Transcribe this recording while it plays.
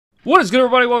What is good,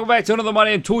 everybody? Welcome back to another My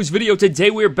Damn Toys video. Today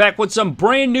we are back with some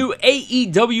brand new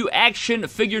AEW action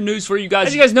figure news for you guys.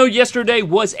 As you guys know, yesterday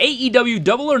was AEW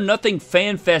Double or Nothing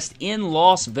Fanfest in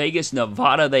Las Vegas,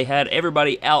 Nevada. They had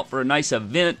everybody out for a nice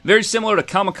event. Very similar to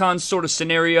Comic-Con sort of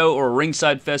scenario or a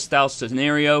Ringside Fest style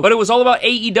scenario. But it was all about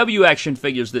AEW action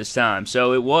figures this time.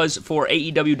 So it was for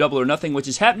AEW Double or Nothing, which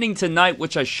is happening tonight,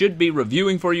 which I should be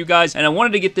reviewing for you guys. And I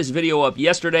wanted to get this video up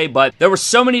yesterday, but there were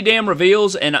so many damn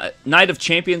reveals, and Night of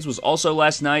Champions was also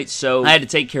last night, so I had to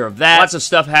take care of that. Lots of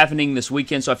stuff happening this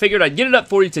weekend, so I figured I'd get it up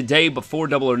for you today before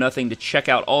Double or Nothing to check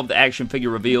out all of the action figure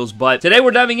reveals. But today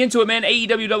we're diving into it, man.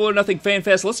 AEW Double or Nothing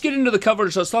FanFest. Let's get into the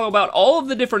coverage. Let's talk about all of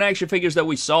the different action figures that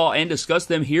we saw and discuss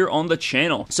them here on the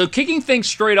channel. So kicking things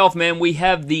straight off, man, we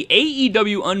have the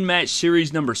AEW Unmatched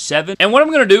Series number 7. And what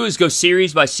I'm going to do is go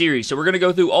series by series. So we're going to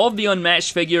go through all of the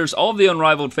Unmatched figures, all of the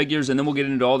Unrivaled figures, and then we'll get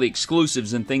into all the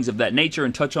exclusives and things of that nature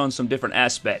and touch on some different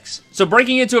aspects. So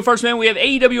breaking into it first, man, we have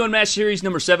AEW Unmatched Series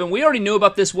number 7. We already knew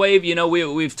about this wave. You know,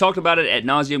 we've talked about it ad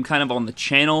nauseum kind of on the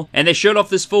channel, and they showed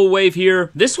off this full wave here.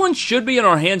 This one should be in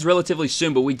our hands relatively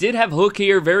soon, but we did have Hook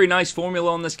here. Very nice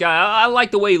formula on this guy. I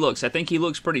like the way he looks. I think he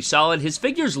looks pretty solid. His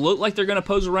figures look like they're going to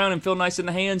pose around and feel nice in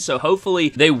the hand, so hopefully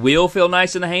they will feel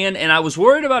nice in the hand. And I was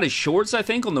worried about his shorts, I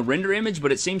think, on the render image,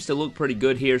 but it seems to look pretty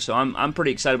good here, so I'm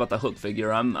pretty excited about the Hook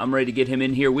figure. I'm ready to get him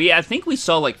in here. I think we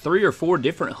saw like 3 or 4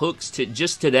 different hooks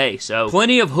just today, so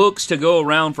plenty of hooks to go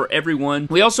around for everyone.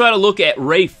 We also had a look at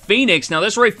Rey Fenix. Now,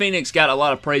 this Rey Fenix got a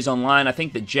lot of praise online. I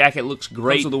think the jacket looks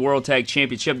great for the World Tag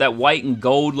Championship. That white and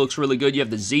gold looks really good. You have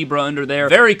the zebra under there.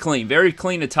 Very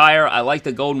clean attire. I like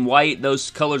the gold and white. Those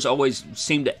colors always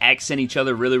seem to accent each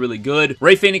other really, really good.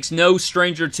 Rey Fenix, no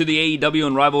stranger to the AEW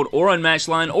Unrivaled or Unmatched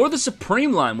line or the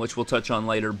Supreme line, which we'll touch on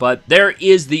later, but there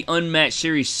is the Unmatched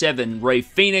Series 7 Rey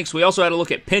Fenix. We also had a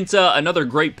look at Penta, another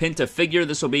great Penta figure.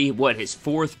 This will be, what, his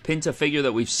 4th Penta figure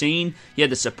that we've seen. You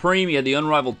had the Supreme, you had the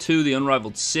Unrivaled 2, the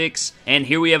Unrivaled 6, and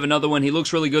here we have another one. He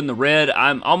looks really good in the red.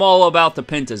 I'm all about the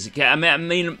Pentas. I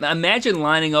mean, imagine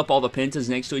lining up all the Pentas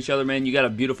next to each other, man. You got a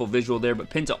beautiful visual there, but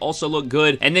Penta also looked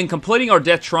good. And then completing our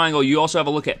Death Triangle, you also have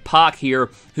a look at Pac here,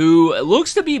 who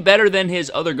looks to be better than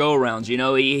his other go-arounds. You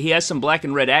know, he has some black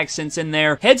and red accents in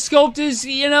there. Head sculpt is,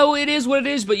 you know, it is what it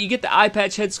is, but you get the eye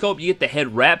patch head sculpt, you get the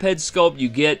head wrap head sculpt, you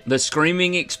get the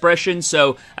screaming expression,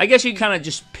 so I guess you kind of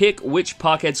just pick which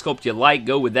Pac head sculpt you like,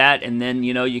 go with that, and then,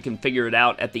 you know, you can figure it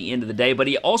out at the end of the day. But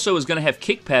he also is going to have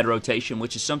kick pad rotation,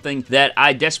 which is something that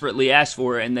I desperately asked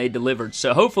for, and they delivered.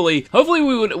 So hopefully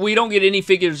we don't get any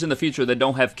figures in the future that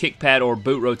don't have kick pad or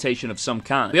boot rotation of some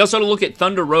kind. We also had to look at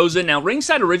Thunder Rosa. Now,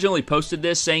 Ringside originally posted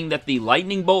this saying that the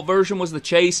Lightning Bolt version was the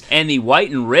chase, and the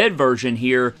white and red version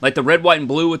here, like the red, white, and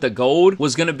blue with the gold,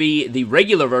 was going to be the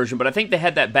regular version, but I think they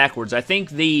had that backwards. I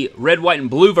think the red, white, and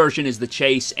blue version is the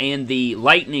chase, and the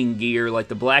Lightning gear, like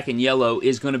the black and yellow,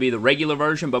 is going to be the regular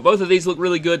version, but both of these look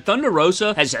really good. Thunder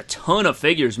Rosa has a ton of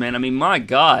figures, man. I mean, my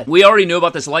God. We already knew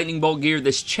about this Lightning Bolt gear.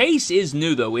 This chase is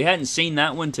new, though. We hadn't seen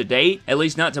that one to date, at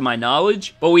least not to my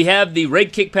knowledge, but we have the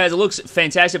red kick pads. It looks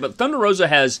fantastic, but Thunder Rosa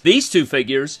has these 2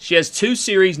 figures. She has 2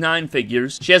 Series 9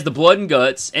 figures. She has the Blood and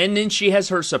Guts, and then she has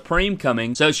her Supreme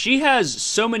coming, so she has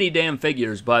so many damn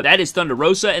figures, but that is Thunder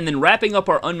Rosa. And then wrapping up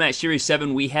our Unmatched Series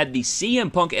 7, we had the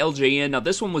CM Punk LJN. Now,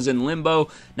 this one was in limbo.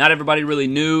 Not everybody really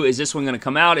knew, is this one going to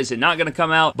come out? Is it not going to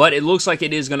come out? But it looks like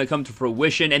it is going to come to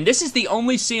fruition, and this is the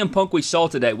only CM Punk we saw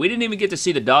today. We didn't even get to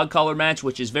see the dog collar match,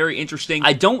 which is very interesting.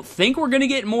 I don't think we're going to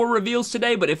get more reveals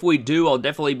today, but if we do, I'll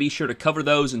definitely be sure to cover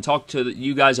those and talk to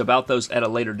you guys about those at a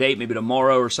later date, maybe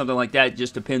tomorrow or something like that. It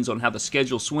just depends on how the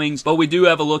schedule swings, but we do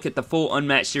have a look at the full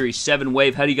Unmatched Series 7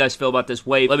 wave. How do you guys feel about this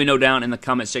wave? Let me know down in the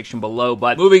comment section below.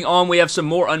 But moving on, we have some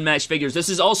more Unmatched figures. This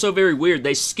is also very weird.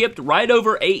 They skipped right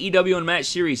over AEW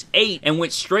Unmatched Series 8 and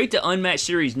went straight to Unmatched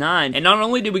Series 9, and not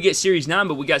only did we get Series 9,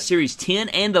 but we got Series 10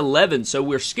 and 11, so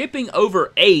we're skipping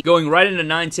over 8, going right into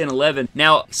 9, 10, 11.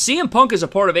 Now, CM Punk is a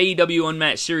part of AEW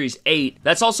Unmatched Series 8.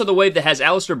 That's also the wave that has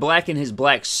Aleister Black in his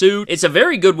black suit. It's a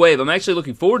very good wave. I'm actually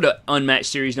looking forward to Unmatched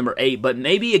Series number 8, but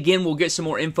maybe, again, we'll get some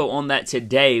more info on that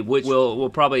today, which we'll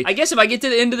probably... I guess if I get to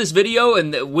the end of this video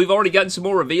and we've already gotten some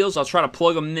more reveals, I'll try to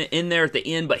plug them in there at the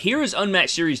end. But here is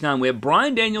Unmatched Series 9. We have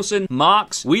Bryan Danielson,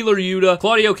 Mox, Wheeler Yuta,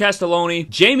 Claudio Castelloni,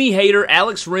 Jamie Hayter,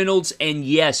 Alex Reynolds, and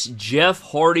yes, Jeff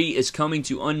Hardy is coming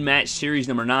to Unmatched Series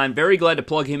number 9. Very glad to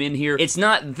plug him in here. It's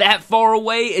not that far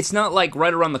away. It's not like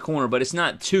right around the corner, but it's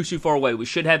not too far away. We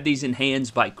should have these in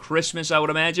hands by Christmas, I would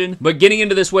imagine. But getting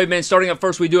into this wave, man, starting up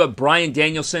first, we do have Bryan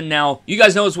Danielson. Now, you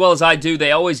guys know as well as I do,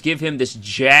 they always give him this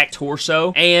jacked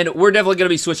torso, and we're definitely going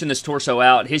to be switching this torso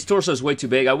out. His torso is way too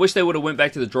big. I wish they would have went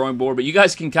back to the drawing board, but you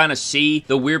guys can kind of see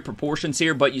the weird proportions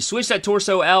here, but you switch that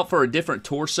torso out for a different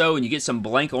torso, torso, and you get some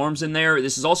blank arms in there.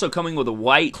 This is also coming with a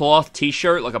white cloth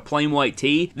t-shirt, like a plain white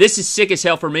tee. This is sick as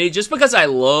hell for me, just because I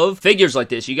love figures like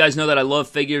this. You guys know that I love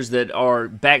figures that are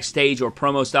backstage or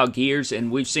promo style gears,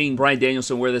 and we've seen Bryan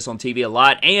Danielson wear this on TV a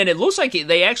lot, and it looks like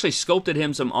they actually sculpted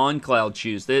him some on-cloud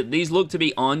shoes. These look to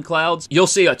be on-clouds. You'll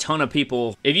see a ton of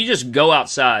people. If you just go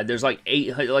outside, there's like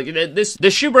 8, like this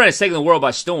shoe brand is taking the world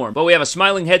by storm, but we have a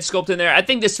smiling head sculpt in there. I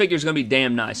think this figure is going to be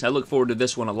damn nice. I look forward to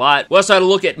this one a lot. We also had a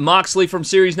look at Moxley from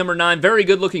Series number 9. Very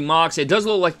good looking Mox. It does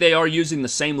look like they are using the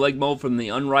same leg mold from the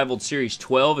Unrivaled Series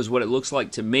 12 is what it looks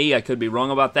like to me. I could be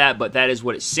wrong about that, but that is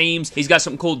what it seems. He's got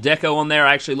some cool deco on there.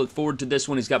 I actually look forward to this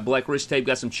one. He's got black wrist tape,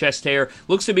 got some chest hair.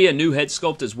 Looks to be a new head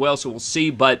sculpt as well, so we'll see.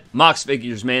 But Mox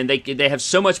figures, man, they have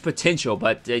so much potential,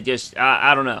 but they just,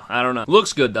 I don't know.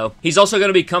 Looks good, though. He's also going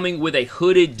to be coming with a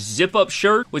hooded zip-up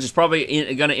shirt, which is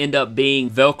probably going to end up being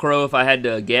Velcro if I had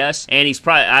to guess. And he's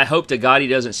probably, I hope to God he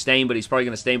doesn't stain, but he's probably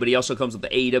going to stain. But he also comes with the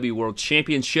AEW World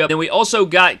Championship. Then we also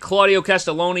got Claudio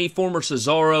Castelloni, former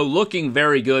Cesaro, looking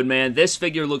very good, man. This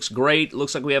figure looks great.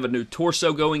 Looks like we have a new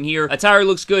torso going here. Attire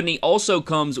looks good, and he also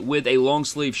comes with a long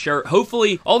sleeve shirt.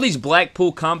 Hopefully, all these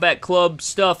Blackpool Combat Club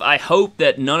stuff, I hope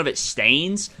that none of it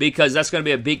stains, because that's going to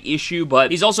be a big issue.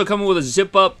 But he's also coming with a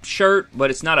zip-up shirt, but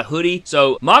it's not a hoodie.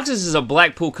 So Mox's is a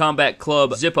Blackpool Combat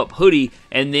Club zip-up hoodie,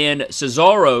 and then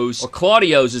Cesaro's or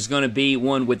Claudio's is going to be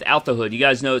one without the hood. You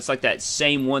guys know it's like that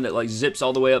same one that like zips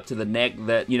all the way up to the neck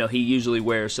that, you know, he usually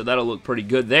wears, so that'll look pretty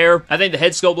good there. I think the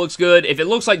head sculpt looks good. If it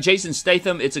looks like Jason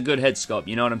Statham, it's a good head sculpt,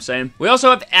 you know what I'm saying? We also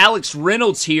have Alex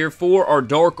Reynolds here for our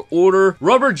Dark Order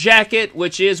rubber jacket,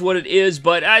 which is what it is,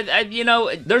 but you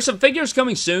know, there's some figures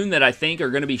coming soon that I think are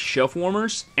going to be shelf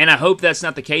warmers, and I hope that's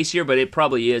not the case here, but it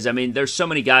probably is. I mean, there's so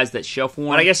many guys that shelf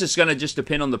warm, but I guess it's going to just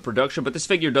depend on the production, but this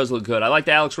figure does look good. I like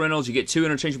the Alex Reynolds. You get 2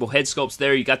 interchangeable head sculpts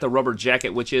there. You got the rubber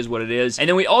jacket, which is what it is. And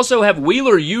then we also have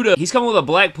Wheeler Yuta. He's coming with a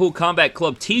Blackpool Combat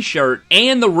Club t-shirt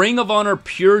and the Ring of Honor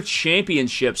Pure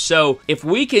Championship. So if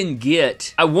we can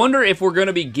get, I wonder if we're going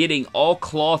to be getting all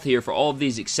cloth here for all of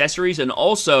these accessories. And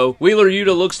also, Wheeler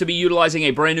Yuta looks to be utilizing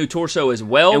a brand new torso as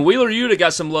well. And Wheeler Yuta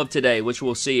got some love today, which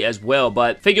we'll see as well.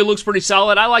 But figure looks pretty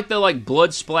solid. I like the like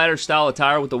blood splatter style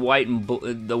attire with the white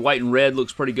and red.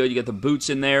 Looks pretty good. You got the boots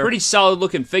in there. Pretty solid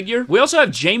looking figure. We also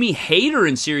have Jamie Hayter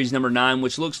in Series number 9,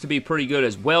 which looks to be pretty good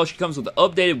as well. She comes with the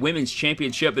updated Women's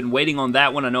Championship. Been waiting on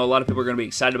that one. I know a lot of people are going to be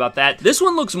excited about that. This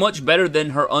one looks much better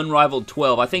than her Unrivaled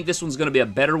 12. I think this one's going to be a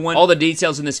better one. All the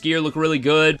details in this gear look really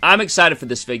good. I'm excited for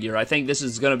this figure. I think this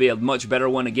is going to be a much better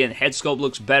one. Again, head sculpt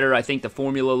looks better. I think the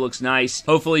formula looks nice.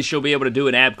 Hopefully, she'll be able to do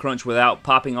an ab crunch without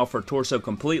popping off her torso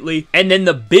completely. And then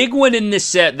the big one in this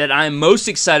set that I'm most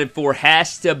excited for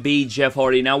has to be Jeff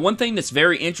Hardy. Now, one thing that's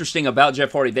very interesting about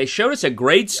Jeff Hardy, they showed us a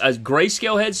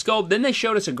grayscale head sculpt, then they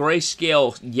showed us a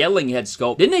grayscale yelling head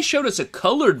sculpt, then they showed us a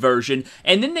colored version,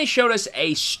 and then they showed us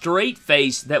a straight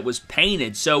face that was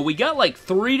painted. So we got like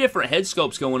 3 different head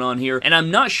sculpts going on here, and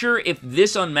I'm not sure if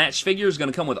this unmatched figure is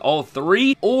going to come with all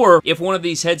 3, or if one of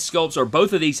these head sculpts or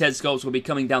both of these head sculpts will be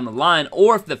coming down the line,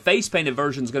 or if the face painted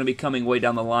version is going to be coming way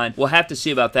down the line. We'll have to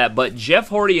see about that. But Jeff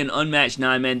Hardy and Unmatched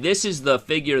 9, man, this is the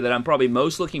figure that I'm probably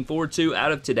most looking forward to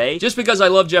out of today, just because I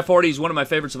love Jeff Hardy. He's one of my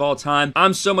favorites of all time.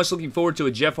 I'm so much looking forward to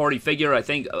a Jeff Hardy figure. I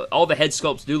think all the head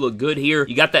sculpts do look good here.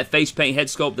 You got that face paint head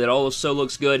sculpt that also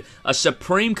looks good. A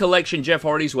Supreme Collection Jeff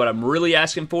Hardy is what I'm really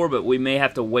asking for, but we may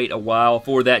have to wait a while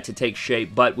for that to take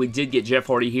shape. But we did get Jeff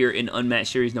Hardy here in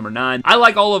Unmatched Series number 9. I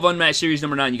like all of Unmatched Series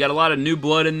number 9. You got a lot of new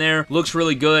blood in there. Looks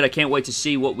really good. I can't wait to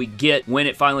see what we get when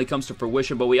it finally comes to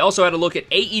fruition. But we also had a look at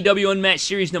AEW Unmatched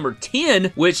Series number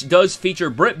 10, which does feature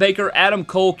Britt Baker, Adam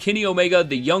Cole, Kenny Omega,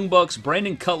 the Young Bucks,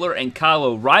 Brandon Cutler, and Kyle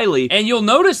O'Reilly. And you'll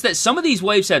notice that some of these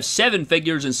waves have 7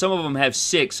 figures and some of them have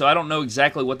 6, so I don't know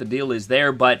exactly what the deal is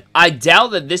there, but I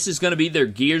doubt that this is going to be their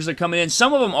gears that are coming in.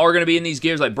 Some of them are going to be in these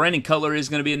gears, like Brandon Cutler is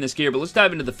going to be in this gear, but let's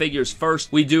dive into the figures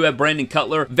first. We do have Brandon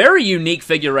Cutler. Very unique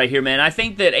figure right here, man. I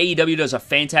think that AEW does a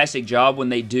fantastic job when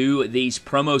they do these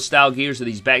promo-style gears or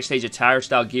these backstage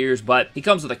attire-style gears, but he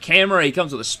comes with a camera, he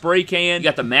comes with a spray can, you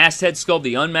got the masked head sculpt,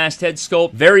 the unmasked head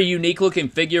sculpt. Very unique-looking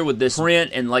figure with this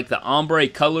print and like the ombre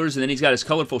colors, and then he's got his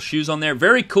colorful shoes on there.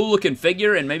 Very cool-looking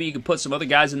figure, and maybe you can put some other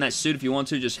guys in that suit if you want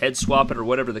to, just head swap it or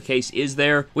whatever the case is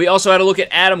there. We also had a look at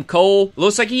Adam Cole.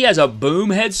 Looks like he has a boom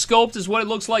head sculpt is what it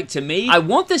looks like to me. I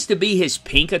want this to be his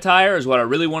pink attire is what I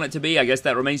really want it to be. I guess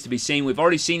that remains to be seen. We've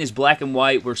already seen his black and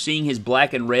white. We're seeing his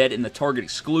black and red in the Target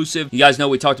exclusive. You guys know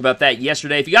we talked about that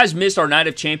yesterday. If you guys missed our Night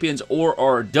of Champions or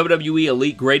our WWE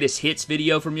Elite Greatest Hits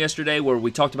video from yesterday where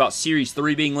we talked about Series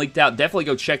 3 being leaked out, definitely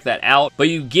go check that out. But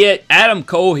you get Adam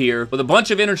Cole here with a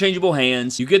bunch of interchangeable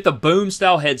hands. You get the boom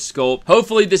style head sculpt.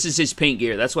 Hopefully this is his pink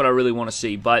gear. That's what I really want to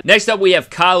see. But next up we have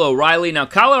Kyle Kyle O'Reilly. Now,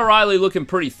 Kyle O'Reilly looking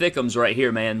pretty thickums right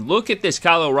here, man. Look at this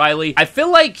Kyle O'Reilly. I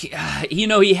feel like, you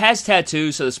know, he has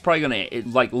tattoos, so it's probably going to,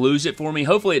 like, lose it for me.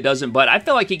 Hopefully it doesn't, but I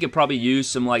feel like he could probably use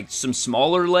some, like, some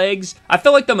smaller legs. I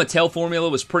feel like the Mattel formula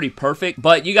was pretty perfect,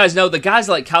 but you guys know the guys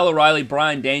like Kyle O'Reilly,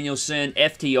 Bryan Danielson,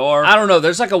 FTR, I don't know,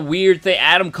 there's like a weird thing.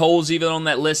 Adam Cole's even on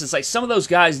that list. It's like some of those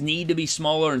guys need to be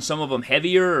smaller and some of them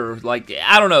heavier, or like,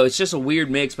 I don't know, it's just a weird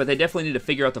mix, but they definitely need to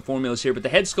figure out the formulas here. But the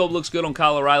head sculpt looks good on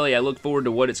Kyle O'Reilly. I look forward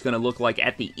to what it's going to look like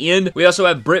at the end. We also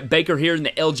have Britt Baker here in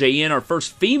the LJN, our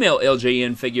first female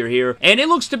LJN figure here, and it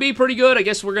looks to be pretty good. I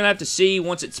guess we're going to have to see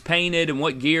once it's painted and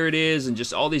what gear it is and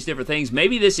just all these different things.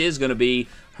 Maybe this is going to be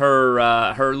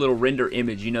her little render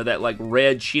image, you know, that like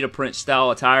red cheetah print style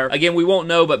attire. Again, we won't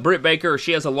know, but Britt Baker,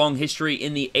 she has a long history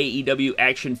in the AEW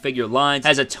action figure line,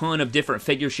 has a ton of different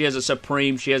figures. She has a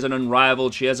Supreme, she has an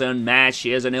Unrivaled, she has an Unmatched,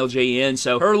 she has an LJN,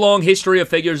 so her long history of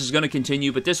figures is going to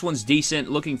continue, but this one's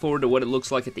decent. Looking forward to what it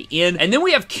looks like at the end. And then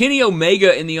we have Kenny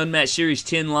Omega in the Unmatched Series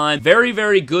 10 line. Very,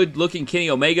 very good looking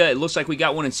Kenny Omega. It looks like we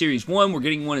got one in Series 1, we're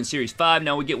getting one in Series 5,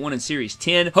 now we get one in Series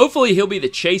 10. Hopefully he'll be the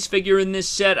chase figure in this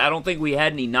set. I don't think we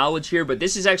had any knowledge here, but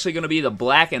this is actually going to be the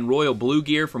black and royal blue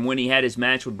gear from when he had his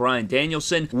match with Bryan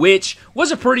Danielson, which was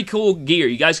a pretty cool gear.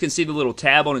 You guys can see the little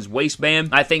tab on his waistband.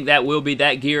 I think that will be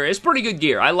that gear. It's pretty good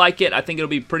gear. I like it. I think it'll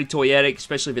be pretty toyetic,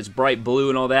 especially if it's bright blue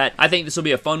and all that. I think this will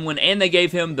be a fun one, and they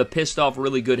gave him the pissed off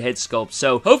really good head sculpt.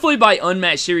 So hopefully by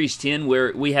Unmatched Series 10,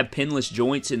 where we have pinless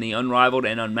joints in the Unrivaled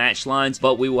and Unmatched lines,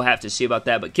 but we will have to see about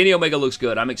that. But Kenny Omega looks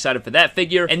good. I'm excited for that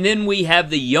figure. And then we have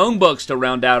the Young Bucks to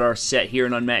round out our set here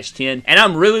in Unmatched 10, and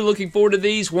I'm really looking forward to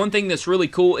these. One thing that's really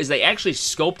cool is they actually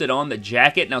sculpted on the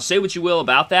jacket. Now, say what you will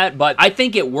about that, but I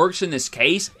think it works in this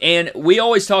case, and we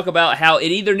always talk about how it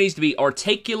either needs to be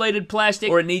articulated plastic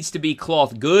or it needs to be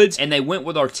cloth goods, and they went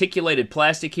with articulated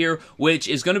plastic here, which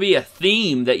is going to be a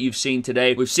theme that you've seen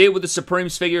today. We've seen it with the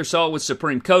Supreme's figure, saw it with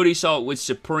Supreme Cody, saw it with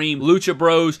Supreme Lucha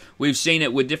Bros. We've seen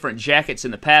it with different jackets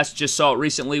in the past, just saw it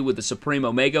recently with the Supreme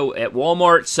Omega at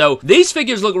Walmart. So these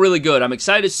figures look really good. I'm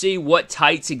excited to see what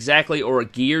tights exactly or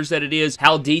gears that it is,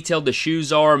 how detailed the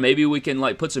shoes are. Maybe we can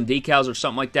like put some decals or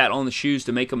something like that on the shoes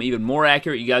to make them even more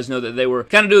accurate. You guys know that they were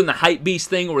kind of doing the hype beast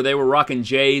thing where they were rocking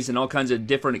J's and all kinds of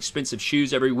different expensive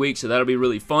shoes every week, so that'll be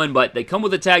really fun. But they come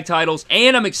with the tag titles,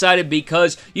 and I'm excited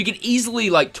because you can easily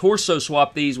like torso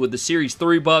swap these with the Series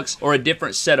 3 Bucks or a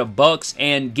different set of Bucks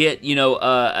and get, you know,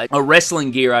 a wrestling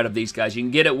gear out of these guys. You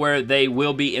can get it where they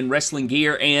will be in wrestling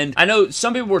gear, and I know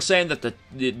some people were saying that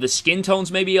the skin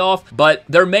tones may be off, but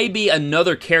there may be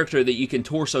another character that you can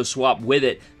torso swap with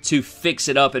it to fix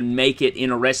it up and make it in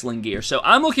a wrestling gear. So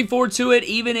I'm looking forward to it.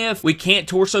 Even if we can't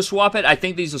torso swap it, I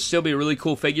think these will still be really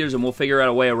cool figures, and we'll figure out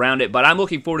a way around it. But I'm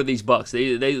looking forward to these Bucks.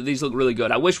 These look really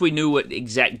good. I wish we knew what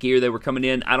exact gear they were coming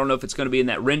in. I don't know if it's going to be in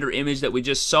that render image that we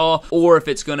just saw, or if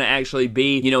it's going to actually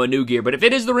be, you know, a new gear. But if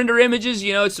it is the render images,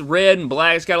 you know, it's red and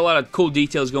black. It's got a lot of cool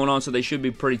details going on, so they should be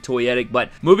pretty toyetic.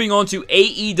 But moving on to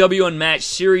AEW Unmatched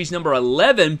Series number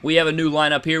 11, we have a new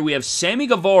lineup here. We have Sammy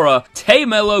Guevara, Tay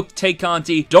Melo, Tay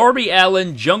Conti, Darby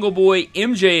Allin, Jungle Boy,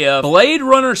 MJF, Blade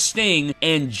Runner Sting,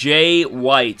 and Jay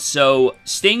White. So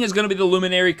Sting is going to be the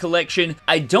Luminary Collection.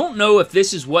 I don't know if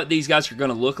this is what these guys are going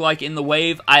to look like in the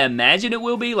wave. I imagine it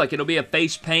will be. Like, it'll be a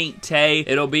face paint Tay.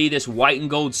 It'll be this white and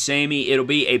gold Sammy. It'll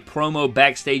be a promo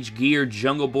backstage gear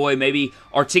Jungle Boy. Maybe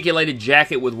articulated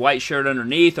jacket with white shirt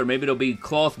underneath, or maybe it'll be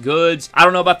cloth goods. I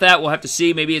don't know about that. We'll have to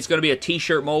see. Maybe it's going to be a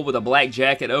t-shirt mold with a black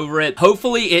jacket over it.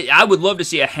 Hopefully, I would love to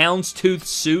see a houndstooth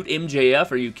suit MJF.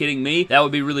 Are you kidding me? That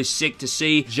would be really sick to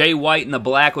see. Jay White in the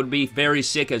black would be very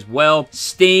sick as well.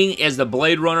 Sting as the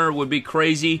Blade Runner would be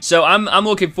crazy. So I'm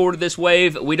looking forward to this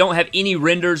wave. We don't have any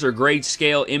renders or grade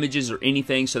scale images or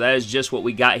anything, so that is just what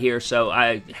we got here. So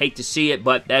I hate to see it,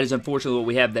 but that is unfortunately what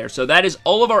we have there. So that is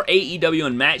all of our AEW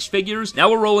Unmatched figures. Now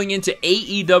we're rolling into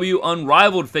AEW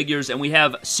Unrivaled figures, and we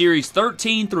have Series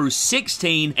 13 through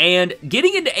 16, and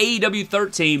getting into AEW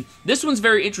 13, this one's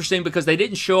very interesting because they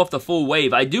didn't show off the full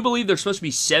wave. I do believe there's supposed to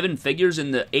be 7 figures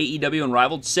in the AEW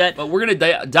Unrivaled set, but we're going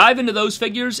to dive into those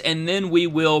figures, and then we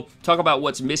will talk about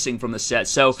what's missing from the set.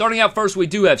 So starting out first, we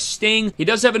do have Sting. He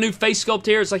does have a new face sculpt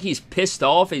here. It's like he's pissed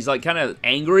off. He's like kind of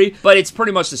angry, but it's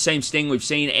pretty much the same Sting we've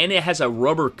seen, and it has a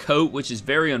rubber coat, which is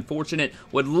very unfortunate.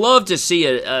 Would love to see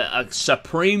a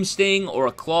Supreme Sting or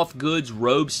a cloth goods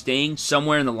robe Sting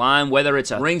somewhere in the line, whether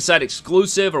it's a ringside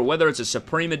exclusive or whether it's a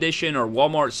Supreme edition or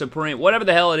Walmart Supreme, whatever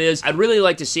the hell it is. I'd really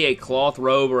like to see a cloth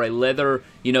robe or a leather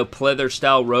regular, you know, pleather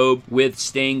style robe with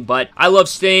Sting. But I love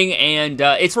Sting, and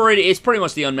it's pretty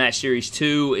much the Unmatched Series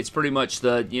 2. It's pretty much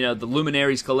the, you know, the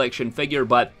Luminaries collection figure.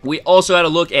 But we also had a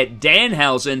look at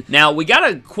Danhausen. Now, we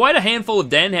got quite a handful of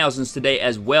Danhausens today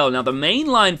as well. Now, the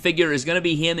mainline figure is going to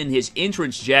be him in his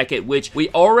entrance jacket, which we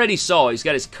already saw. He's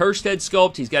got his cursed head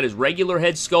sculpt, he's got his regular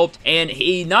head sculpt, and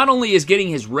he not only is getting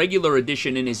his regular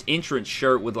edition in his entrance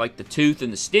shirt with like the tooth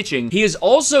and the stitching, he is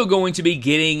also going to be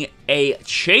getting a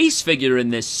Chase figure in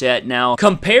this set. Now,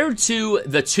 compared to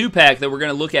the 2-pack that we're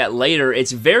going to look at later,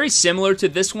 it's very similar to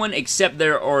this one, except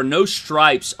there are no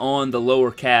stripes on the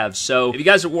lower calves. So if you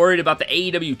guys are worried about the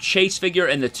AEW Chase figure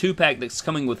and the 2-pack that's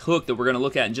coming with Hook that we're going to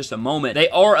look at in just a moment, they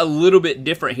are a little bit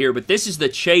different here, but this is the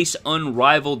Chase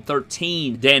Unrivaled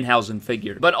 13 Danhausen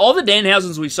figure. But all the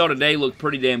Danhausens we saw today look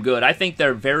pretty damn good. I think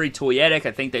they're very toyetic.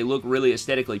 I think they look really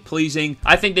aesthetically pleasing.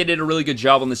 I think they did a really good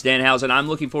job on this Danhausen. I'm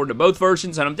looking forward to both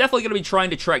versions, and I'm definitely going to be trying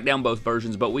to track down both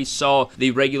versions, but we saw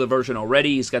the regular version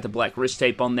already. He's got the black wrist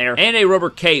tape on there, and a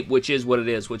rubber cape, which is what it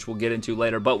is, which we'll get into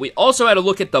later. But we also had a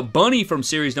look at the Bunny from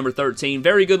series number 13.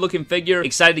 Very good looking figure.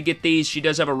 Excited to get these. She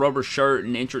does have a rubber shirt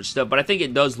and entrance stuff, but I think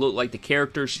it does look like the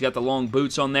character. She's got the long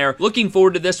boots on there. Looking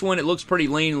forward to this one. It looks pretty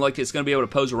lean, like it's going to be able to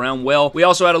pose around well. We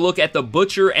also had a look at the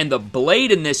Butcher and the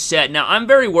Blade in this set. Now, I'm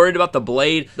very worried about the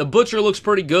Blade. The Butcher looks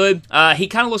pretty good. He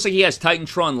kind of looks like he has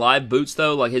Titantron Live boots,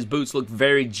 though. Like, his boots look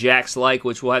very Jax-like,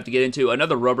 which we'll have to get into.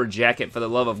 Another rubber jacket, for the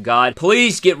love of God.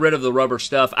 Please get rid of the rubber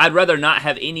stuff. I'd rather not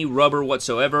have any rubber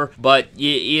whatsoever, but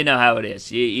you know how it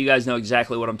is. You guys know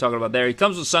exactly what I'm talking about there. He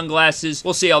comes with sunglasses.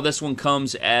 We'll see how this one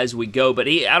comes as we go, but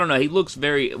I don't know, he looks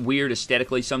very weird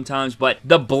aesthetically sometimes. But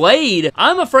the Blade,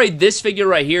 I'm afraid this figure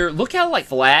right here, look how like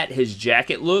flat his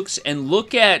jacket looks, and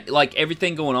look at like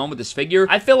everything going on with this figure.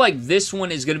 I feel like this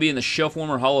one is going to be in the Shelf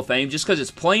Warmer Hall of Fame just because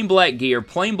it's plain black gear,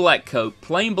 plain black coat,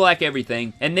 plain black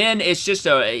everything, and then it's just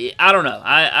a, I don't know.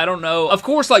 I don't know. Of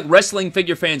course, like wrestling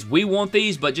figure fans, we want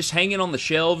these, but just hanging on the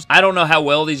shelves, I don't know how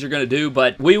well these are going to do,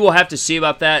 but we will have to see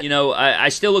about that. You know, I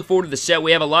still look forward to the set.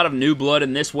 We have a lot of new blood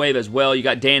in this wave as well. You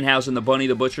got Danhausen, the Bunny,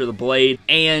 the Butcher, the Blade,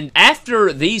 and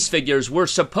after these figures, we're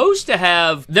supposed to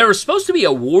have, there was supposed to be a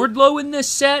Wardlow in this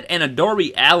set and a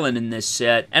Darby Allin in this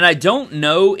set, and I don't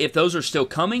know if those are still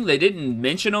coming. They didn't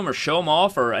mention them or show them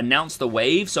off or announce the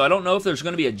wave, so I don't know if there's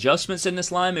going to be adjustments in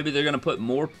this line. Maybe they're going to put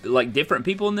more, like, different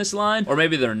people in this line, or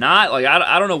maybe they're not. Like,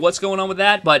 I don't know what's going on with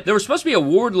that, but there was supposed to be a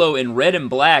Wardlow in red and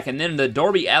black, and then the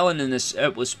Darby Allin in this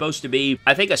was supposed to be,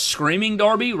 I think, a Screaming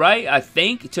Darby, right? I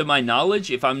think, to my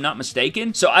knowledge, if I'm not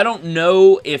mistaken. So I don't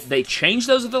know if they changed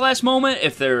those at the last moment,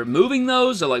 if they're moving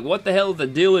those, or like what the hell the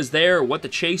deal is there, or what the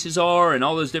chases are, and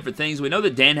all those different things. We know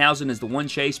that Danhausen is the one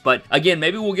chase, but again,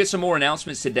 maybe we'll get some more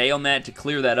announcements today on that to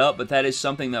clear that up, but that is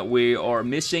something that we are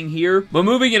missing here. But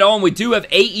moving it on, we do have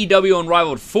AEW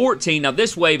Unrivaled 14. Now,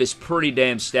 this wave is pretty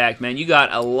damn stacked, man. You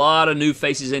got a lot of new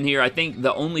faces in here. I think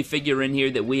the only figure in here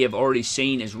that we have already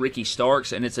seen is Ricky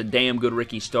Starks, and it's a damn good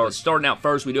Ricky Starks. Starting out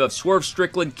first, we do have Swerve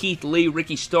Strickland, Keith Lee,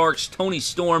 Ricky Starks, Tony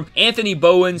Storm, Anthony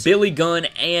Bowens, Billy Gunn,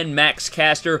 and Max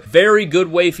Caster. Very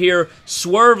good wave here.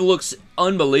 Swerve looks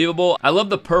unbelievable. I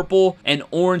love the purple and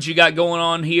orange you got going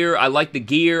on here. I like the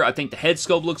gear. I think the head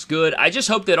sculpt looks good. I just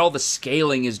hope that all the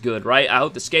scaling is good, right? I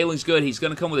hope the scaling's good. He's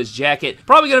going to come with his jacket.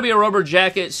 Probably going to be a rubber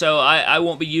jacket, so I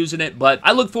won't be using it, but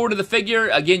I look forward to the figure.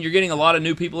 Again, you're getting a lot of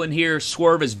new people in here.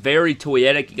 Swerve is very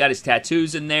toyetic. You got his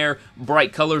tattoos in there.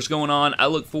 Bright colors going on. I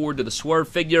look forward to the Swerve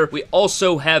figure. We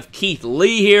also have Keith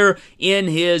Lee here in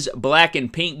his black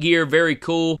and pink gear. Very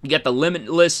cool. You got the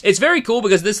Limitless. It's very cool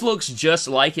because this looks just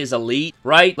like his Elite,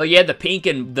 right? Like, you had the pink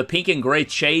and gray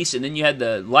chase, and then you had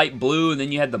the light blue, and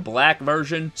then you had the black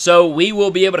version. So we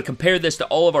will be able to compare this to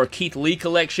all of our Keith Lee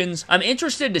collections. I'm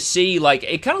interested to see, like,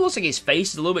 it kind of looks like his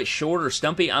face is a little bit short or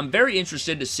stumpy. I'm very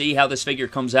interested to see how this figure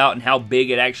comes out and how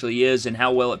big it actually is and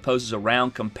how well it poses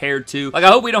around compared to, like, I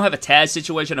hope we don't have a Taz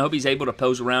situation. I hope he's able to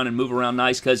pose around and move around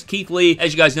nice, because Keith Lee,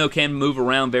 as you guys know, can move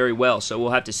around very well, so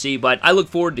we'll have to see. But I look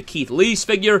forward to Keith Lee's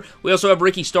figure. We also have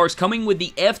Ricky Starks coming with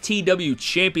the FTW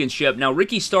Championship. Now,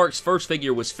 Ricky Starks' first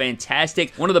figure was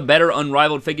fantastic. One of the better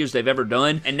Unrivaled figures they've ever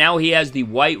done. And now he has the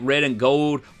white, red, and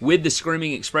gold with the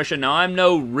screaming expression. Now, I'm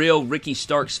no real Ricky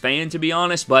Starks fan, to be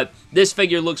honest, but this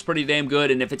figure looks pretty damn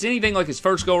good. And if it's anything like his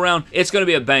first go-around, it's going to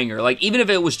be a banger. Like, even if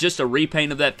it was just a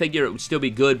repaint of that figure, it would still be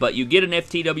good. But you get an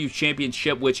FTW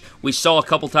Championship, which we saw a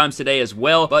couple times today as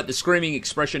well. But the screaming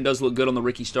expression does look good on the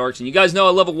Ricky Starks. And you guys know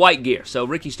I love a white gear, so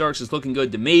Ricky Starks is looking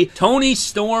good to me. Tony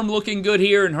Storm looking good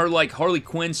here in her, like, Harley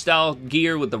Quinn style style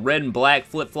gear with the red and black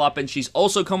flip-flopping. She's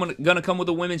also going to come with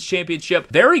a women's championship.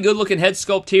 Very good looking head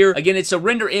sculpt here. Again, it's a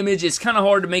render image. It's kind of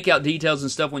hard to make out details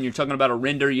and stuff when you're talking about a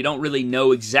render. You don't really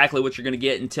know exactly what you're going to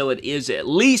get until it is at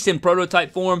least in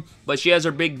prototype form, but she has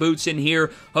her big boots in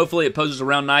here. Hopefully it poses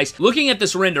around nice. Looking at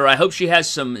this render, I hope she has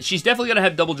some, she's definitely going to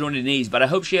have double jointed knees, but I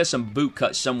hope she has some boot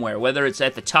cuts somewhere, whether it's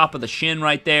at the top of the shin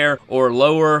right there or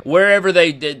lower, wherever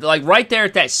they did, like right there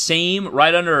at that seam,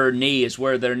 right under her knee is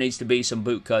where there needs to be some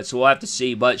boot cuts, so we'll have to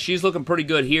see, but she's looking pretty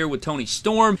good here with Toni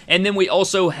Storm. And then we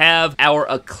also have our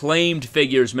acclaimed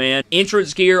figures, man.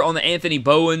 Entrance gear on the Anthony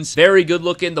Bowens, very good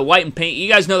looking. The white and pink, you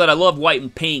guys know that I love white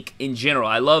and pink in general.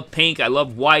 I love pink, I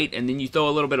love white, and then you throw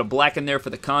a little bit of black in there for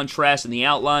the contrast and the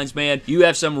outlines, man. You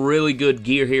have some really good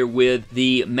gear here with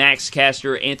the Max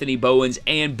Caster, Anthony Bowens,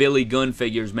 and Billy Gunn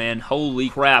figures, man. Holy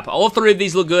crap. All three of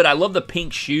these look good. I love the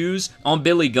pink shoes on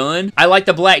Billy Gunn. I like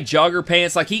the black jogger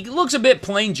pants. Like, he looks a bit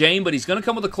plain Jane, but he's going to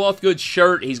come with a cloth goods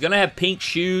shirt. He's going to have pink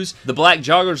shoes. The black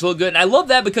joggers look good. And I love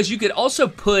that because you could also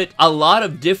put a lot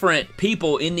of different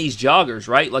people in these joggers,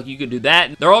 right? Like, you could do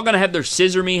that. They're all going to have their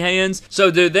scissor me hands.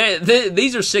 So, dude,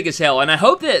 these are sick as hell. And I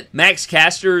hope that Max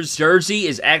Caster's jersey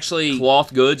is actually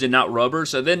cloth goods and not rubber.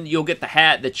 So then you'll get the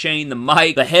hat, the chain, the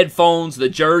mic, the headphones, the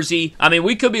jersey. I mean,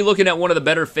 we could be looking at one of the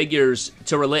better figures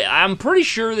to relate. I'm pretty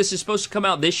sure this is supposed to come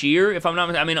out this year, if I'm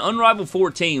not, I mean, Unrivaled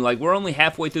 14, like, we're only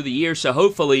halfway through the year, so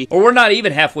hopefully, or we're not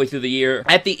even halfway through the year.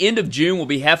 At the end of June, we'll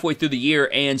be halfway through the year,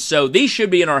 and so these should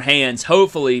be in our hands,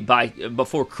 hopefully,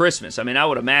 before Christmas. I mean, I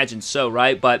would imagine so,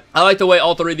 right? But I like the way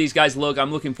all three of these guys look.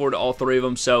 I'm looking forward to all three of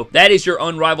them, so that is your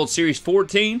Unrivaled Series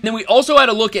 14. Then we also had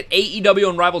a look at AEW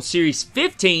Unrivaled Series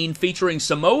 15, featuring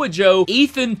Samoa Joe,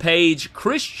 Ethan Page,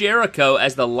 Chris Jericho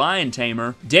as the Lion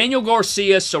Tamer, Daniel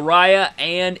Garcia, Saraya,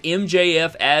 and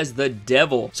MJF as the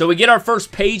Devil. So we get our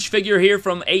first Page figure here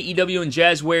from AEW and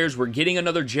Jazzwares. We're getting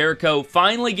another Jericho,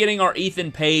 finally getting our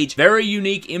Ethan Page. Very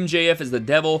unique MJF as the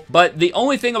Devil, but the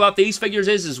only thing about these figures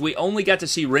is we only got to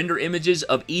see render images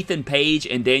of Ethan Page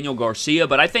and Daniel Garcia,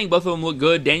 but I think both of them look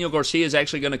good. Daniel Garcia is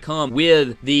actually going to come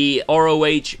with the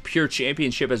ROH Pure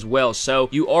Championship as well, so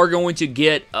you are going to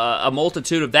get a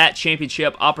multitude of that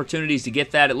championship opportunities to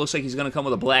get that. It looks like he's going to come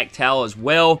with a black towel as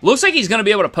well. Looks like he's going to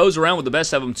be able to pose around with the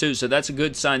best of them too, so that's a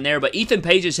good sign there. But Ethan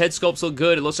Page's head sculpts look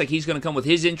good. It looks like he's going to come with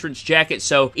his entrance jacket,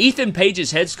 so Ethan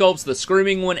Page's head sculpts, the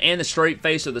screaming one and the straight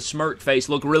face or the smirk face,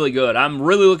 look really good. I'm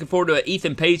really looking forward to an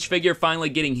Ethan Page figure. Finally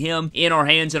getting him in our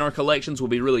hands in our collections will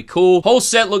be really cool. Whole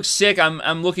set looks sick.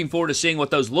 I'm looking forward to seeing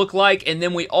what those look like. And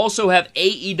then we also have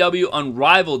AEW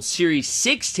Unrivaled Series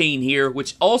 16 here,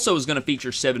 which also is going to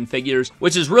feature 7 figures,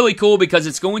 which is really cool because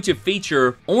it's going to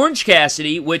feature Orange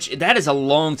Cassidy, which that is a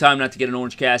long time not to get an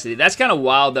Orange Cassidy. That's kind of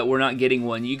wild that we're not getting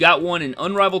one. You got one in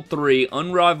Unrivaled 3,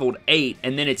 Unrivaled 8,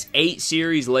 and then it's 8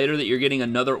 series later that you're getting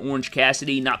another Orange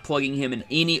Cassidy, not plugging him in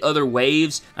any other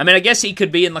waves. I mean, I guess he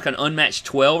could be in like an Unmatched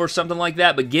 12 or something like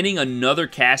that, but getting another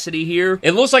Cassidy here,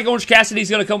 it looks like Orange Cassidy's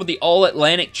going to come with the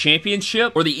All-Atlantic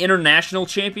Championship or the International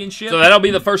Championship. So that'll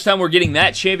be the first time we're getting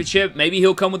that championship. Maybe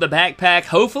he'll come with a backpack.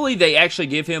 Hopefully they actually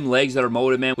give him legs that are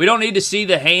molded, man. We don't need to see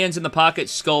the hands in the pocket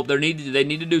sculpt. They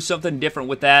need to do something different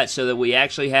with that so that we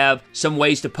actually have some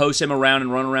ways to post him around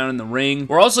and run around in the ring.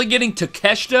 We're also getting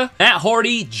Takeshita, Matt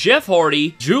Hardy, Jeff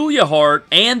Hardy, Julia Hart,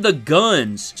 and the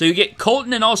Guns. So you get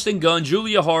Colton and Austin Gunn,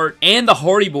 Julia Hart, and the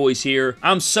Hardy Boys here.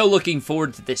 I'm so looking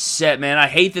forward to this set, man. I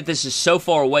hate that this is so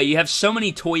far away. You have so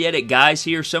many toyetic guys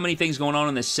here, so many things going on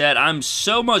in this set. I'm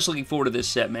so much looking forward to this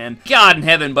set, man. God in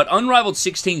heaven, but Unrivaled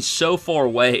 16 is so far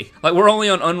away. Like, we're only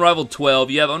on Unrivaled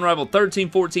 12. You have Unrivaled 13,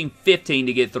 14, 15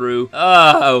 to get through.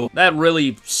 Oh, that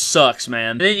really sucks,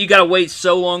 man. And then you gotta wait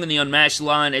so long in the Unmatched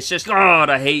line. It's just, God,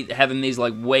 I hate having these,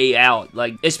 like, way out.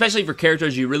 Like, especially for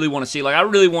characters you really want to see. Like, I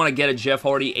really want to get a Jeff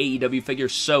Hardy AEW figure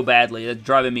so badly. That's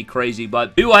driving me crazy,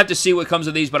 but we will have to see what comes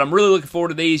of these, but I'm really looking forward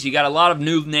to these. You got a lot of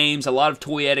new names, a lot of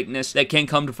toyeticness that can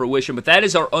come to fruition, but that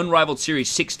is our Unrivaled Series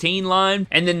 16 line.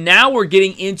 And then now we're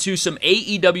getting into some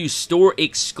AEW store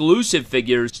exclusive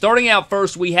figures. Starting out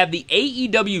first, we have the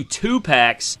AEW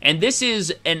 2-packs, and this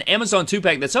is an Amazon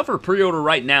 2-pack that's up for pre-order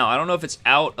right now. I don't know if it's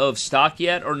out of stock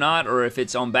yet or not, or if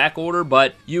it's on back order,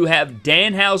 but you have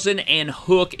Danhausen and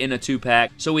Hook in a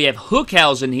 2-pack. So we have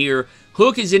Hookhausen here.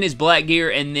 Hook is in his black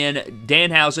gear, and then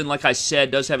Danhausen, like I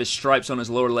said, does have his stripes on his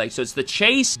lower leg. So it's the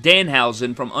Chase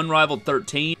Danhausen from Unrivaled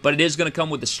 13, but it is going to come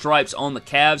with the stripes on the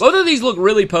calves. Both of these look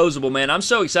really poseable, man. I'm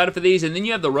so excited for these. And then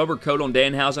you have the rubber coat on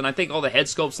Danhausen. I think all the head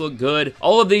sculpts look good.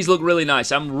 All of these look really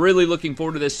nice. I'm really looking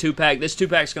forward to this 2-pack. This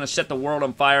 2-pack is going to set the world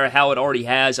on fire, how it already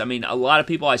has. I mean, a lot of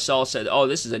people I saw said, oh,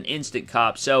 this is an instant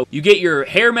cop. So you get your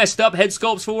hair messed up head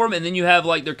sculpts for them, and then you have,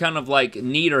 like, they're kind of like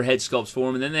neater head sculpts for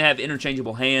them, and then they have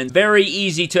interchangeable hands. Very very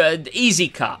easy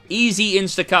cop. Easy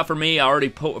insta-cop for me. I already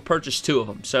purchased 2 of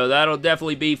them, so that'll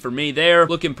definitely be for me there.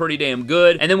 Looking pretty damn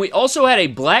good. And then we also had a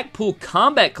Blackpool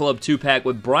Combat Club 2-pack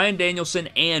with Bryan Danielson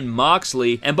and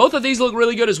Moxley, and both of these look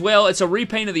really good as well. It's a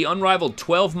repaint of the Unrivaled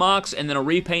 12 Mox, and then a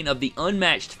repaint of the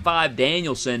Unmatched 5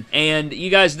 Danielson, and you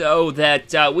guys know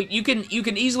that you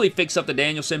can easily fix up the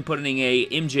Danielson putting a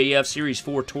MJF Series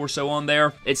 4 torso on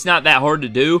there. It's not that hard to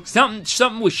do.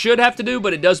 Something we should have to do,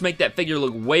 but it does make that figure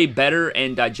look way better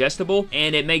and digestible,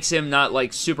 and it makes him not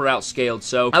like super outscaled.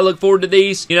 So I look forward to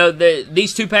these. You know,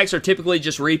 these 2-packs are typically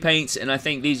just repaints, and I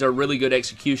think these are really good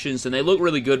executions, and they look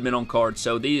really good mint on card.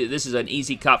 So this is an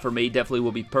easy cop for me. Definitely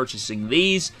will be purchasing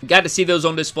these. Got to see those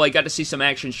on display. Got to see some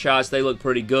action shots. They look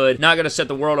pretty good. Not going to set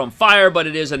the world on fire, but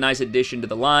it is a nice addition to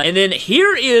the line. And then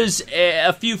here is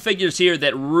a few figures here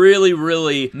that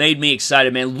really made me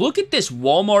excited, man. Look at this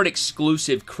Walmart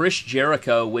exclusive Chris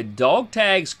Jericho with dog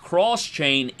tags, cross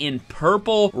chain in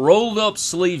purple rolled up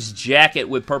sleeves jacket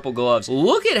with purple gloves.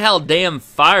 Look at how damn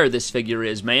fire this figure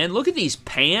is, man. Look at these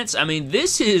pants. I mean,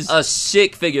 this is a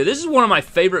sick figure. This is one of my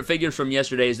favorite figures from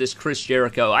yesterday, is this Chris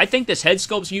Jericho. I think this head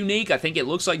sculpt's unique. I think it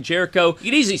looks like Jericho.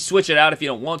 You can easily switch it out if you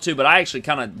don't want to, but I actually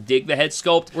kind of dig the head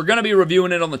sculpt. We're going to be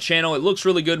reviewing it on the channel. It looks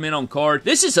really good mint on card.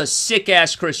 This is a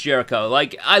sick-ass Chris Jericho.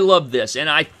 Like, I love this, and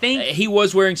I think he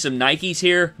was wearing some Nikes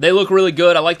here. They look really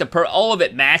good. I like the all of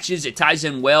it matches. It ties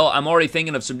in well. I'm already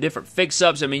thinking of some different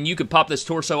fix-ups. I mean, you could pop this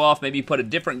torso off, maybe put a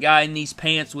different guy in these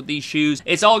pants with these shoes.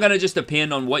 It's all going to just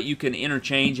depend on what you can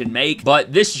interchange and make,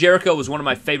 but this Jericho was one of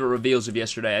my favorite reveals of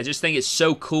yesterday. I just think it's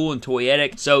so cool and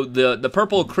toyetic. So the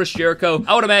purple Chris Jericho,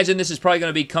 I would imagine this is probably going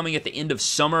to be coming at the end of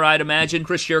summer, I'd imagine.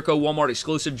 Chris Jericho Walmart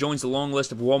exclusive joins the long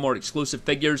list of Walmart exclusive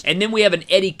figures. And then we have an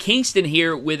Eddie Kingston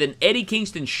here with an Eddie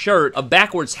Kingston shirt, a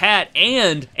backwards hat,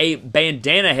 and a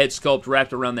bandana head sculpt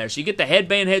wrapped around there. So you get the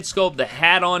headband head sculpt, the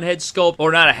hat-on head sculpt,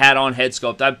 or not a hat-on head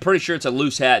sculpt. I'm pretty sure it's a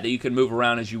loose hat that you can move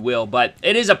around as you will, but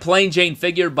it is a plain Jane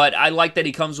figure, but I like that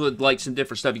he comes with like some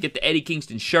different stuff. You get the Eddie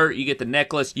Kingston shirt, you get the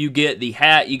necklace, you get the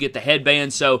hat, you get the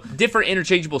headband, so different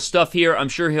interchangeable stuff here. I'm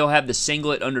sure he'll have the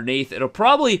singlet underneath. It'll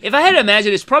probably, if I had to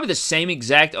imagine, it's probably the same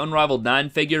exact Unrivaled 9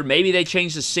 figure. Maybe they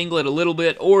change the singlet a little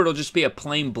bit, or it'll just be a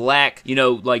plain black, you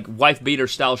know, like wife beater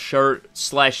style shirt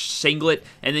slash singlet,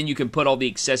 and then you can put all the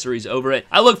accessories over it.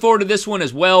 I look forward to this one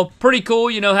as well. Pretty cool,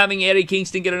 you know, having Eddie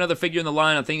Kingston get another figure in the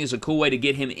line. I think is a cool way to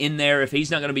get him in there. If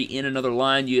he's not going to be in another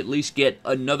line, you at least get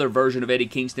another version of Eddie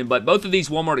Kingston. But both of these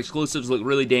Walmart exclusives look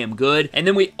really damn good. And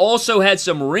then we also had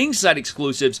some ringside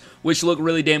exclusives, which look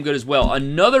really damn good as well.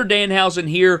 Another Danhausen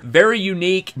here, very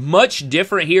unique, much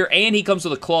different here, and he comes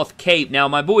with a cloth cape. Now,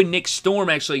 my boy Nick Storm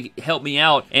actually helped me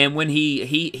out, and when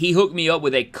he hooked me up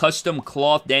with a custom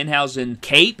cloth Danhausen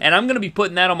cape, and I'm going to be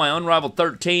putting that on my Unrivaled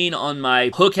 13, on my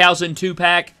Hookhausen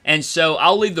 2-pack, and so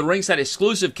I'll leave the ringside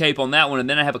exclusive cape on that one, and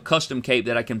then I have a custom cape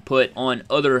that I can put on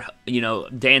other, you know,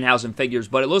 Danhausen figures.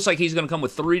 But it looks like he's going to come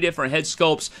with 3 different head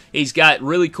sculpts. He's got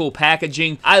really cool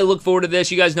packaging. I look forward to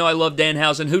this. You guys know I love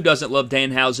Danhausen. Who doesn't love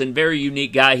Danhausen? Very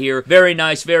unique guy here. Very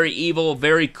nice, very evil,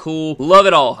 very cool. Love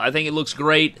it all. I think it looks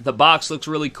great. The box looks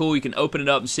really cool. You can open it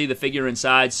up and see the figure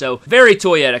inside. So, very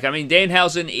toyetic. I mean,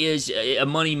 Danhausen is a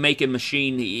money-making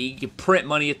machine. He can print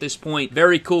money at this point.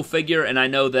 Very cool figure, and I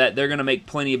know that they're going to make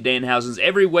plenty of Danhausens.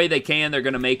 Every way they can, they're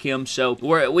going to make him. So,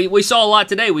 we saw a lot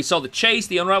today. We saw the Chase,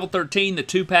 the Unrivaled 13, the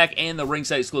 2-pack, and the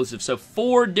ringside exclusive. So,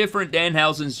 4 different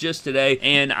Danhausens just today,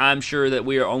 and I'm sure that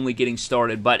we are only getting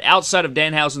started. But outside of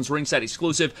Danhausen's ringside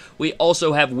exclusive, we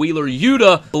also have Wheeler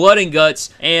Yuta Blood and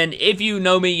Guts, and if you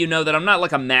know me, you know that I'm not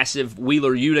like a massive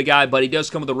Wheeler Yuta guy, but he does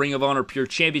come with a Ring of Honor Pure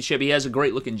Championship. He has a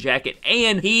great looking jacket,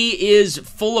 and he is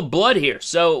full of blood here.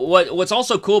 So what's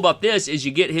also cool about this is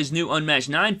you get his new Unmatched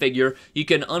 9 figure. You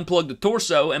can unplug the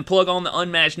torso and plug on the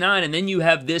Unmatched 9, and then you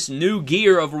have this new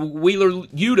gear of Wheeler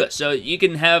Yuta. So you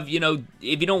can have, you know,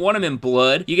 if you don't want him in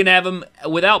blood, you can have him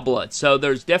without blood. So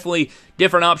there's definitely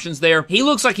different options there. He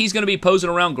looks like he's going to be posing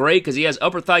around great because he has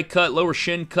upper thigh cut, lower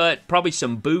shin cut, probably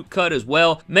some boot cut as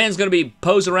well. Man's going to be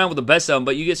posing around with the best of them,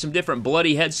 but you get some different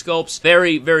bloody head sculpts.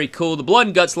 Very, very cool. The Blood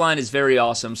and Guts line is very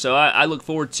awesome, so I look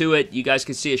forward to it. You guys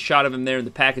can see a shot of him there in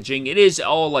the packaging. It is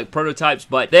all like prototypes,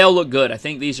 but they all look good. I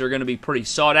think these are going to be pretty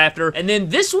sought after. And then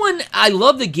this one, I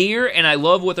love the gear, and I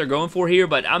love what they're going for here,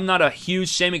 but I'm not a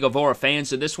huge Sammy Guevara fan,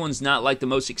 so this one's not like the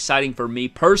most exciting for me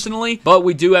personally, but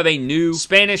we do have a new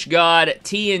Spanish God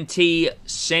TNT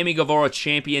Sammy Guevara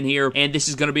champion here, and this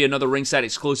is going to be another ringside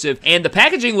exclusive, and the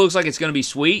packaging looks like it's going to be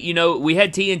sweet. You know, we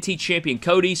had TNT champion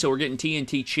Cody, so we're getting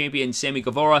TNT champion Sammy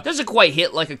Guevara. Doesn't quite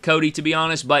hit like a Cody, to be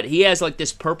honest, but he has like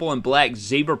this purple and black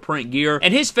zebra print gear,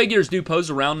 and his figures do pose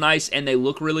around nice, and they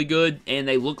look really good, and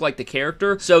they look like the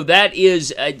character, so that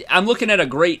is, I'm looking at a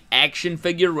great action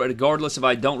figure, regardless if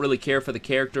I don't really care for the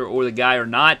character or the guy or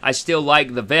not. I still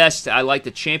like the vest. I like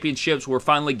the championships. We're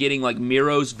finally getting like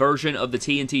Miro's version of the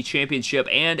TNT Championship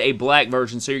and a black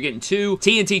version. So you're getting 2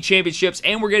 TNT Championships,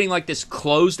 and we're getting like this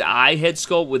closed eye head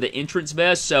sculpt with the entrance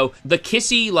vest. So the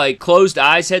kissy, like, closed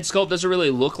eyes head sculpt doesn't really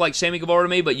look like Sammy Guevara to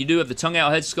me, but you do have the tongue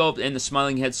out head sculpt and the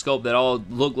smiling head sculpt that all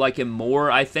look like him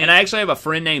more, I think. And I actually have a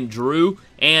friend named Drew,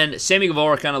 and Sammy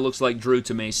Guevara kind of looks like Drew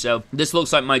to me, so this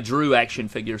looks like my Drew action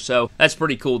figure, so that's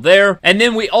pretty cool there. And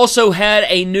then we also had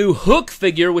a new Hook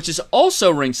figure, which is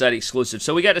also ringside exclusive,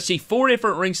 so we got to see 4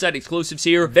 different ringside exclusives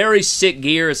here. Very sick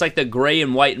gear. It's like the gray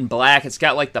and white and black. It's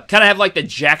got like the, kind of have like the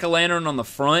jack-o'-lantern on the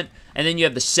front, and then you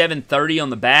have the 730 on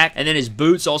the back, and then his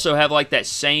boots also have like that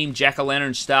same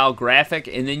jack-o'-lantern style graphic,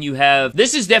 and then you have,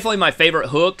 this is definitely my favorite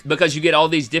Hook, because you get all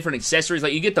these different accessories.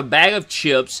 Like, you get the bag of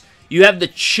chips, you have the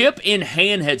chip in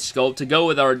hand head sculpt to go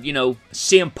with our, you know,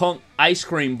 CM Punk ice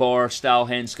cream bar style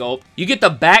hand sculpt. You get the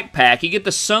backpack, you get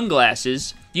the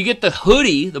sunglasses, you get the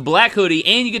hoodie, the black hoodie,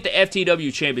 and you get the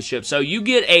FTW Championship. So you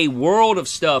get a world of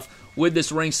stuff with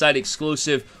this ringside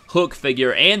exclusive Hook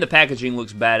figure, and the packaging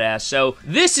looks badass. So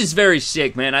this is very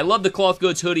sick, man. I love the cloth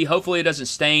goods hoodie. Hopefully it doesn't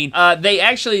stain.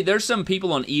 There's some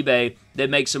people on eBay that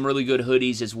make some really good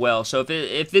hoodies as well. So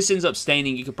if this ends up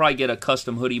staining, you could probably get a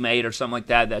custom hoodie made or something like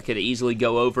that that could easily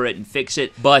go over it and fix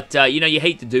it. But, you know, you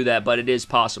hate to do that, but it is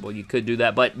possible. You could do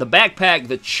that. But the backpack,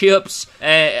 the chips,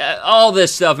 all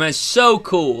this stuff, man, so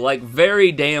cool. Like,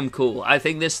 very damn cool. I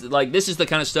think this is the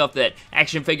kind of stuff that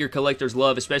action figure collectors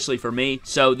love, especially for me.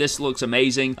 So this looks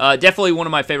amazing. Definitely one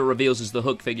of my favorite reveals is the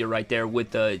Hook figure right there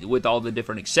with all the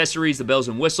different accessories, the bells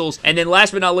and whistles. And then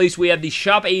last but not least, we have the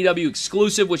Shop AEW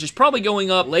exclusive, which is probably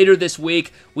going up later this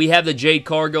week. We have the Jade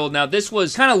Cargill. Now, this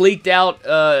was kind of leaked out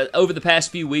over the past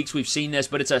few weeks. We've seen this,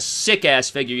 but it's a sick-ass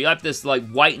figure. You got this, like,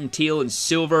 white and teal and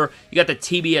silver. You got the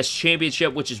TBS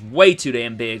Championship, which is way too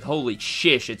damn big. Holy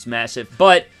shish, it's massive.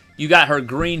 But you got her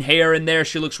green hair in there.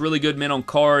 She looks really good mint on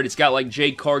card. It's got like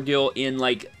Jade Cargill in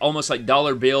like almost like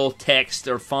dollar bill text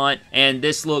or font, and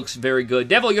this looks very good.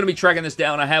 Definitely going to be tracking this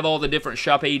down. I have all the different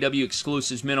Shop AEW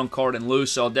exclusives mint on card and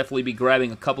loose, so I'll definitely be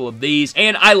grabbing a couple of these.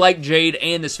 And I like Jade,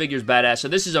 and this figure's badass. So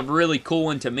this is a really cool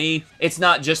one to me. It's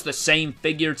not just the same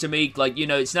figure to me. Like, you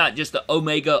know, it's not just the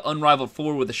Omega Unrivaled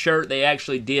 4 with a shirt. They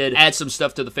actually did add some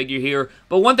stuff to the figure here.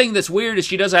 But one thing that's weird is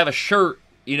she doesn't have a shirt,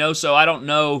 you know, so I don't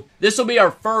know. This will be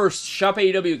our first Shop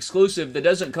AEW exclusive that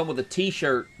doesn't come with a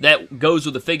t-shirt that goes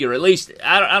with the figure. At least,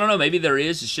 I don't know, maybe there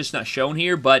is. It's just not shown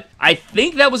here, but I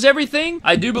think that was everything.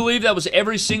 I do believe that was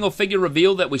every single figure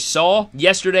reveal that we saw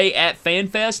yesterday at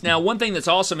Fanfest. Now, one thing that's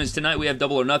awesome is tonight we have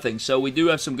Double or Nothing, so we do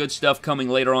have some good stuff coming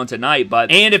later on tonight,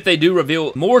 and if they do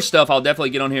reveal more stuff, I'll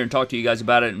definitely get on here and talk to you guys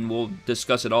about it, and we'll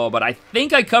discuss it all, but I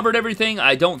think I covered everything.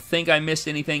 I don't think I missed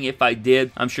anything. If I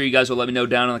did, I'm sure you guys will let me know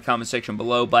down in the comment section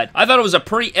below. But I thought it was a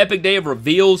pretty epic day of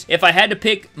reveals. If I had to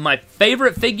pick my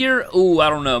favorite figure, ooh, I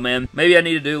don't know, man. Maybe I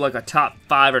need to do like a top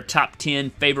 5 or top 10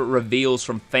 favorite reveals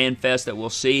from FanFest that we'll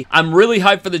see. I'm really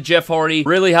hyped for the Jeff Hardy,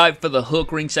 really hyped for the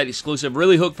Hook ringside exclusive,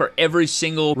 really hyped for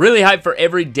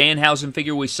every Danhausen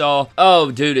figure we saw.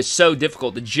 Oh, dude, it's so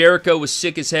difficult. The Jericho was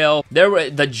sick as hell.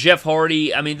 The Jeff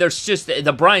Hardy, I mean, there's just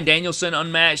the Bryan Danielson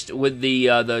unmatched with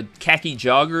the khaki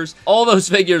joggers. All those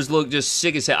figures look just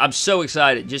sick as hell. I'm so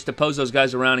excited just to pose those guys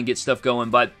around and get stuff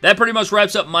going. But that pretty much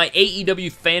wraps up my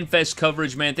AEW FanFest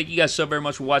coverage, man. Thank you guys so very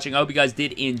much for watching. I hope you guys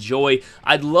did enjoy.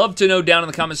 I'd love to know down in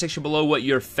the comment section below what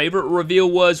your favorite reveal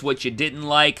was, what you didn't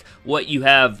like, what you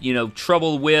have, you know,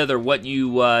 trouble with, or what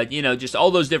you, you know, just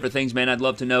all those different things, man. I'd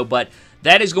love to know. But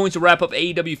that is going to wrap up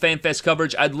AEW FanFest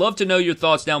coverage. I'd love to know your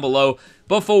thoughts down below.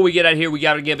 Before we get out of here, we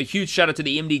got to give a huge shout out to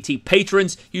the MDT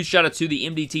patrons. Huge shout out to the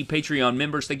MDT Patreon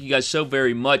members. Thank you guys so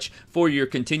very much for your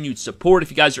continued support. If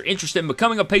you guys are interested in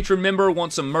becoming a patron member,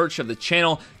 want some merch of the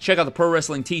channel, check out the Pro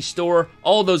Wrestling Tee store.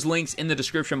 All those links in the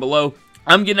description below.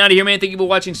 I'm getting out of here, man. Thank you for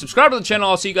watching. Subscribe to the channel.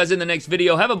 I'll see you guys in the next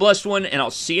video. Have a blessed one, and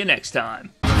I'll see you next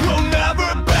time. We'll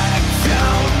never